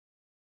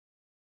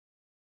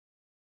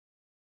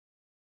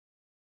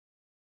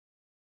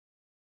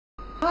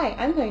Hi,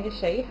 I'm going to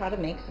show you how to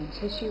make some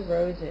tissue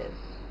roses.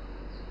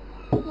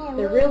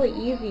 They're really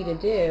easy to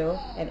do,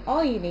 and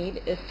all you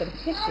need is some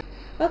tissue.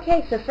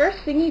 Okay, so first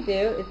thing you do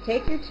is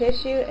take your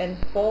tissue and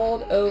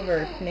fold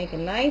over to make a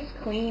nice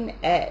clean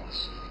edge.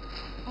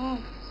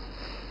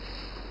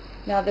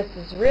 Now this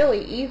is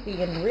really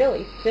easy and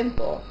really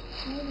simple.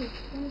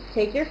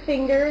 Take your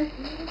finger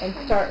and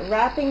start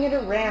wrapping it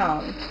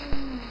around.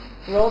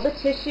 Roll the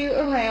tissue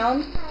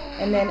around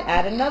and then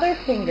add another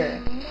finger.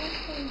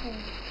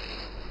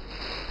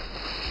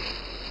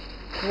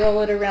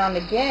 Roll it around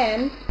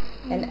again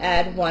and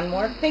add one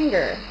more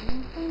finger.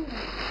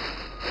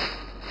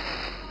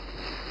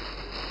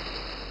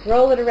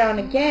 Roll it around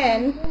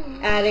again,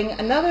 adding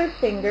another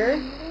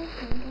finger.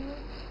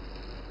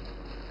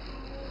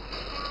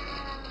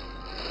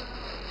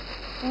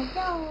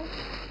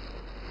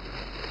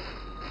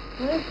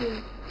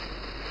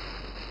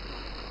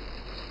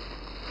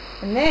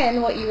 And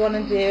then what you want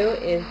to do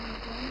is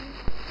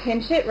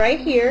pinch it right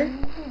here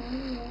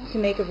to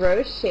make a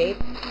rose shape,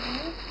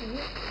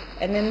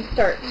 and then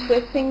start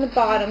twisting the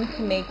bottom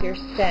to make your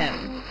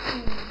stem.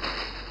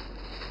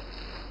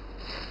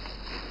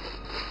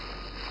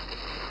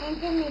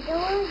 And to make a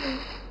roses.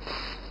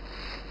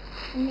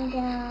 And make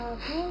a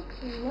pink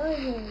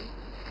roses.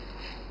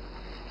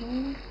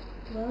 Pink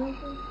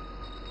roses.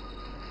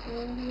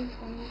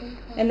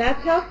 And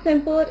that's how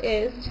simple it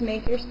is to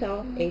make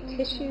yourself a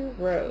tissue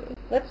rose.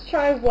 Let's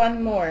try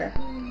one more.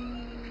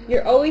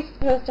 You're always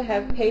supposed to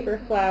have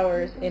paper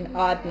flowers in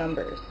odd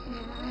numbers.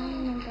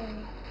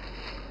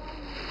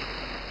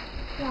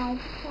 Like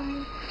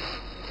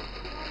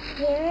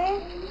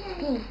here,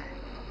 pink.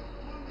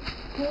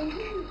 Pink.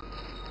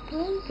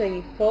 So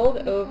you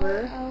fold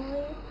over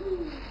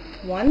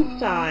one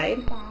side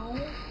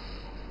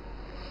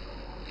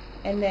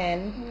and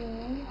then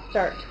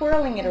start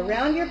twirling it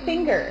around your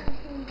finger.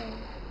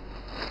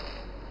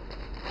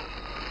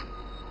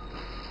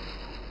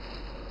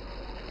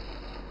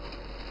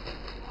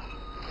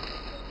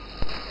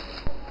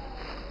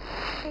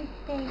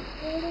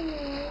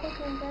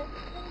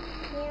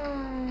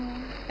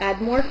 Add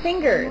more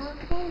fingers.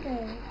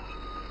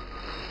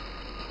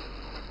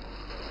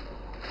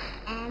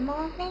 Add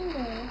more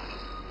fingers.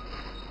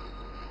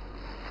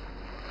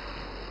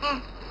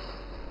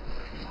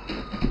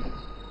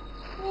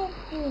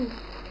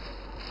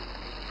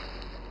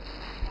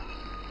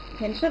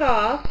 Pinch it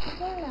off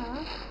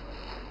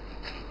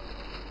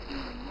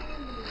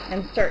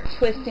and start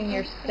twisting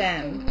your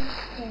stem.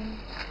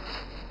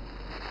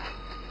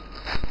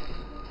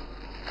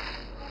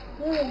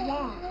 Who is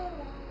that?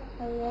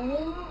 A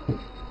lily?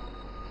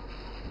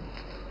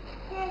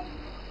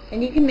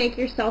 And you can make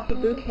yourself a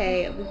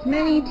bouquet of as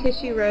many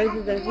tissue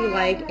roses as you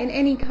like in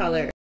any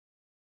color.